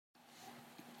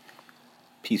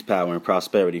Peace, power, and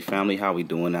prosperity, family. How we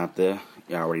doing out there?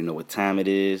 Y'all already know what time it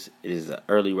is. It is an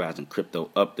early rising crypto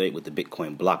update with the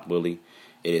Bitcoin Block Bully.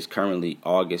 It is currently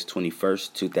August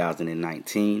 21st,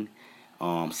 2019,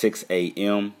 6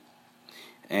 a.m.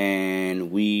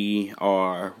 And we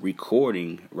are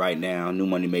recording right now New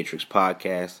Money Matrix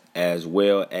podcast, as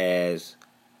well as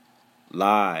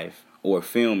live or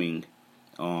filming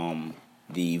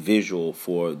the visual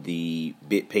for the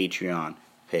Patreon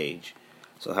page.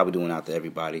 So how we doing out there,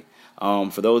 everybody?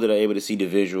 For those that are able to see the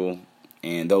visual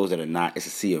and those that are not, it's a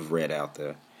sea of red out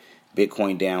there.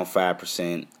 Bitcoin down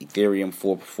 5%, Ethereum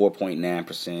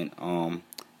 4.9%,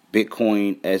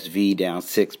 Bitcoin SV down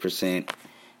 6%,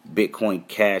 Bitcoin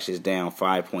Cash is down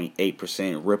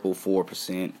 5.8%, Ripple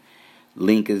 4%,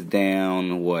 Link is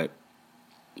down 9%,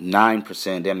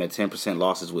 damn, at 10%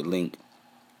 losses with Link.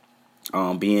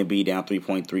 BNB down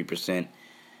 3.3%.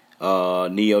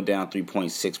 Neo down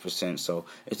 3.6%. So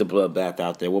it's a bloodbath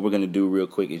out there. What we're going to do real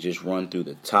quick is just run through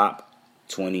the top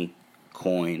 20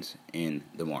 coins in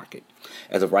the market.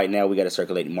 As of right now, we got a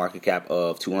circulating market cap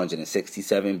of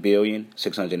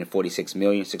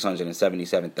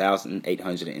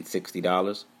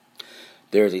 $267,646,677,860.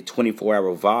 There is a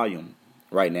 24-hour volume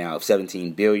right now of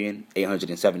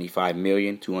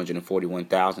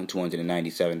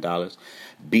 $17,875,241,297.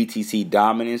 BTC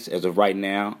dominance as of right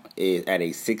now is at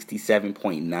a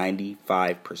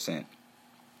 67.95%.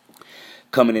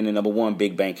 Coming in at number one,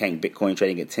 Big Bank Hank Bitcoin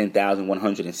trading at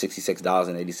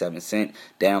 $10,166.87,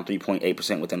 down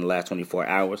 3.8% within the last 24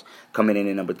 hours. Coming in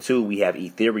at number two, we have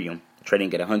Ethereum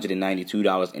trading at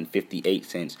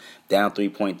 $192.58, down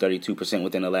 3.32%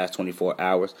 within the last 24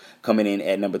 hours. Coming in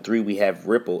at number three, we have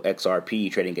Ripple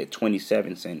XRP trading at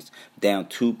 27 cents, down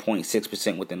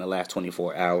 2.6% within the last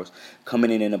 24 hours. Coming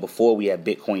in at number four, we have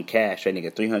Bitcoin Cash trading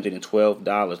at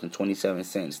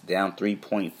 $312.27, down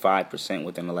 3.5%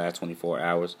 within the last 24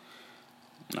 hours.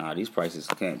 These prices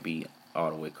can't be all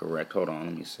the way correct. Hold on,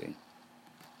 let me see.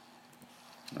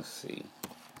 Let's see.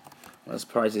 Those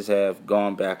prices have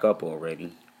gone back up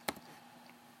already.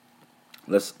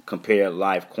 Let's compare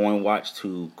live CoinWatch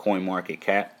to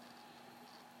CoinMarketCap.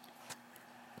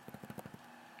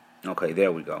 Okay,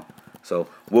 there we go. So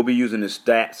we'll be using the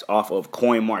stats off of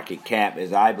CoinMarketCap,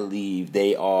 as I believe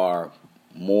they are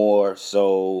more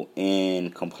so in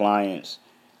compliance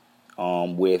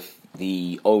with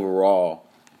the overall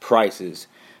prices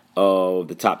of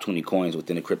the top 20 coins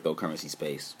within the cryptocurrency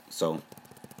space. So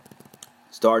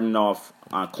starting off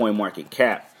on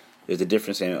CoinMarketCap, there's a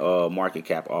difference in market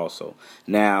cap also.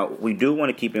 Now, we do want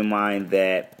to keep in mind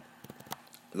that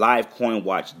Live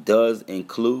CoinWatch does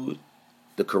include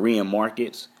the Korean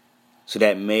markets, so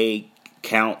that may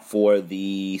count for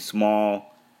the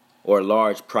small or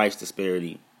large price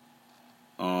disparity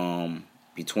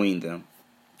between them,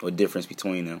 or difference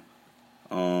between them.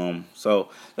 So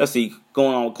let's see.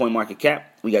 Going on with CoinMarketCap,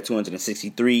 we got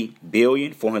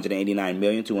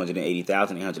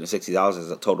 $263,489,280,860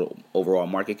 as a total overall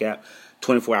market cap.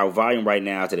 24-hour volume right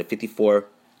now is at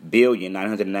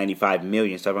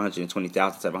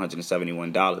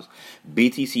 $54,995,720,771.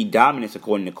 BTC dominance,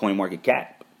 according to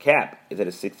CoinMarketCap, is at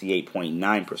a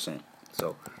 68.9%.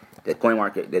 So the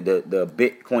the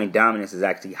Bitcoin dominance is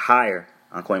actually higher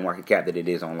on CoinMarketCap than it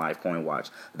is on Live CoinWatch,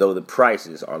 though the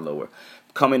prices are lower.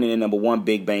 Coming in at number one,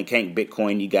 Big Bank Hank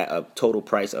Bitcoin, you got a total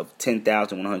price of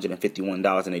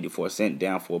 $10,151.84,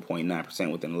 down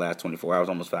 4.9% within the last 24 hours,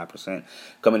 almost 5%.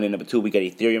 Coming in at number two, we got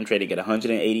Ethereum trading at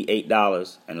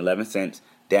 $188.11,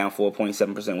 down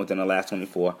 4.7% within the last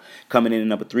 24. Coming in at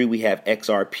number three, we have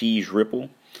Ripple's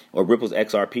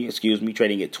XRP,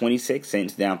 trading at 26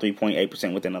 cents, down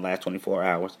 3.8% within the last 24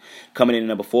 hours. Coming in at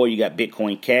number four, you got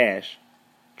Bitcoin Cash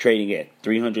trading at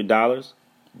 $300,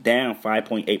 down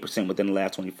 5.8% within the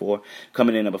last 24.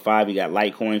 Coming in number five, we got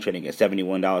Litecoin trading at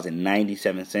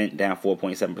 $71.97, down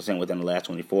 4.7% within the last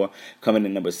 24. Coming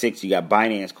in number six, you got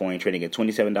Binance Coin trading at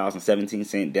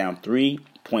 $27.17, down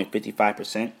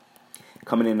 3.55%.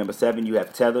 Coming in number seven, you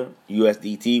have Tether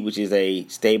USDT, which is a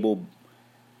stable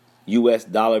U.S.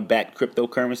 dollar-backed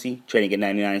cryptocurrency, trading at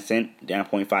 99 cents, down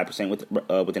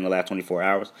 0.5% within the last 24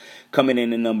 hours. Coming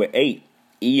in at number 8,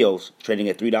 EOS, trading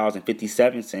at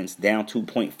 $3.57, down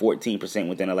 2.14%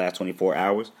 within the last 24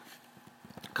 hours.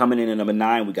 Coming in at number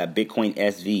 9, we got Bitcoin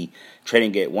SV,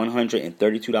 trading at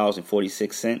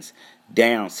 $132.46,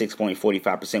 down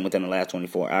 6.45% within the last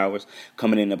 24 hours.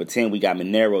 Coming in number 10, we got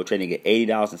Monero, trading at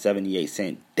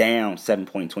 $80.78, down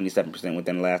 7.27%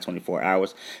 within the last 24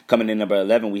 hours. Coming in number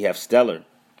 11, we have Stellar,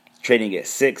 trading at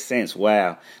 6 cents.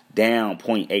 Wow, down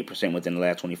 0.8% within the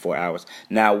last 24 hours.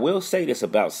 Now, I will say this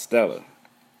about Stellar.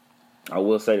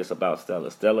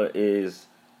 Stellar is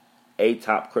a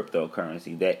top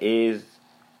cryptocurrency that is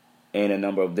in a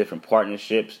number of different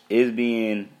partnerships, is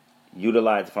being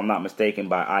utilized, if I'm not mistaken,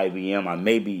 by IBM.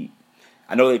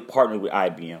 I know they partnered with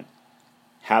IBM.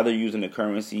 How they're using the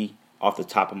currency, off the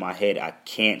top of my head, I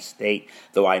can't state.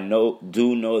 Though I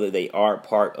do know that they are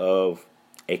part of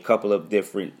a couple of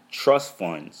different trust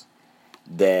funds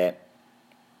that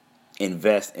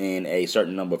invest in a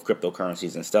certain number of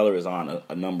cryptocurrencies, and Stellar is on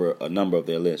a number of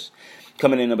their lists.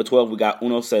 Coming in number 12, we got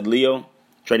Uno Said Leo,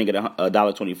 trading at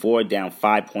 $1.24, down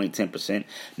 5.10%.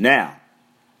 Now,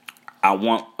 I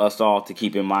want us all to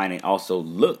keep in mind and also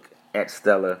look at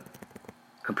Stellar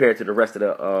compared to the rest of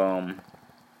the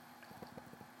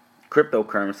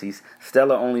cryptocurrencies.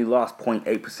 Stellar only lost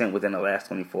 0.8% within the last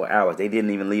 24 hours. They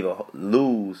didn't even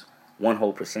lose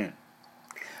 1%.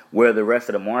 Where the rest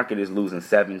of the market is losing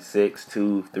 7, 6,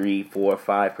 2, 3, 4,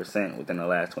 5% within the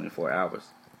last 24 hours.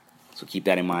 So keep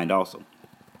that in mind also.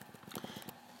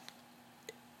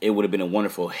 It would have been a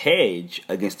wonderful hedge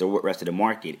against the rest of the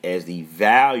market, as the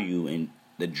value and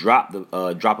the drop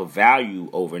of value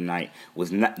overnight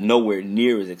was nowhere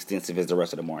near as extensive as the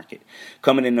rest of the market.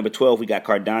 Coming in number 12, we got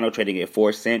Cardano trading at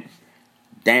 4 cents,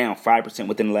 down 5%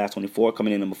 within the last 24.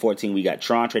 Coming in number 14, we got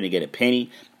Tron trading at a penny,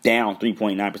 down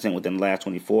 3.9% within the last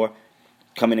 24.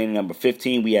 Coming in number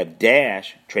 15, we have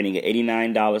Dash trading at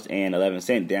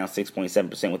 $89.11, down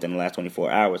 6.7% within the last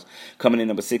 24 hours. Coming in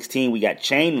number 16, we got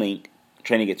Chainlink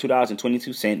trading at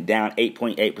 $2.22, down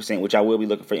 8.8%, which I will be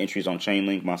looking for entries on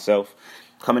Chainlink myself.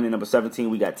 Coming in number 17,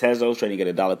 we got Tezos trading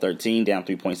at $1.13, down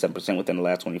 3.7% within the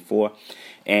last 24.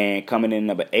 And coming in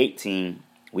number 18,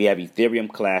 we have Ethereum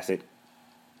Classic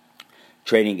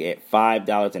trading at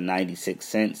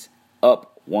 $5.96,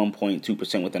 up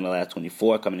 1.2% within the last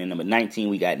 24. Coming in number 19,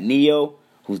 we got Neo,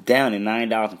 who's down at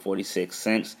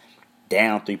 $9.46,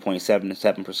 down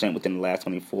 3.77% within the last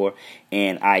 24.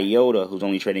 And IOTA, who's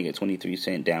only trading at 23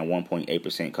 cents, down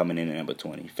 1.8%, coming in at number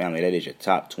 20. Family, that is your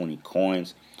top 20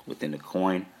 coins within the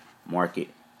coin market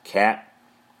cap.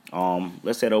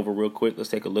 Let's head over real quick. Let's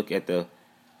take a look at the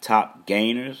top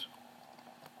gainers.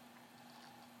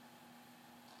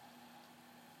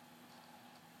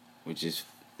 Which is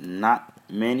not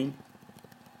many.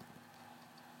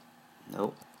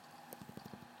 Nope.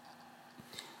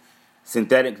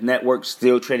 Synthetic Network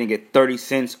still trading at 30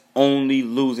 cents, only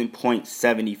losing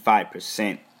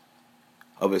 0.75%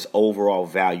 of its overall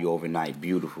value overnight.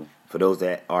 Beautiful. For those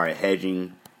that are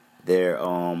hedging their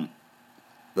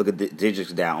look at the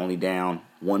Digits down, only down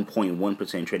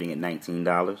 1.1%, trading at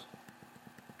 $19.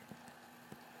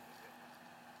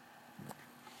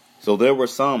 So there were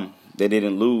some that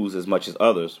didn't lose as much as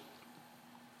others.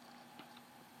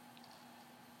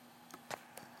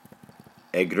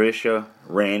 Egrisha,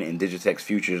 Ren, and Digitex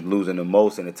futures losing the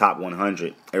most in the top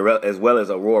 100, as well as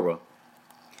Aurora.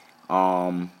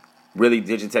 Really,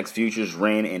 Digitex futures,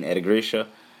 Ren, and Egrisha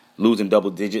losing double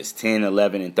digits, 10,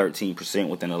 11, and 13%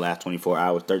 within the last 24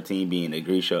 hours. 13 being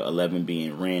Egrisha, 11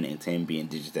 being Ren, and 10 being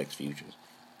Digitex futures.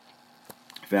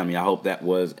 Family, I hope that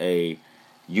was a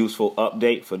useful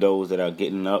update for those that are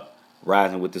getting up,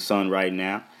 rising with the sun right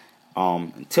now.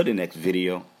 Until the next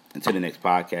video, until the next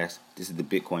podcast, this is the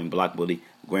Bitcoin Block Bully,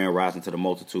 grand rising to the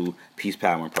multitude, peace,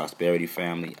 power, and prosperity,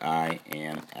 family. I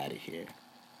am out of here.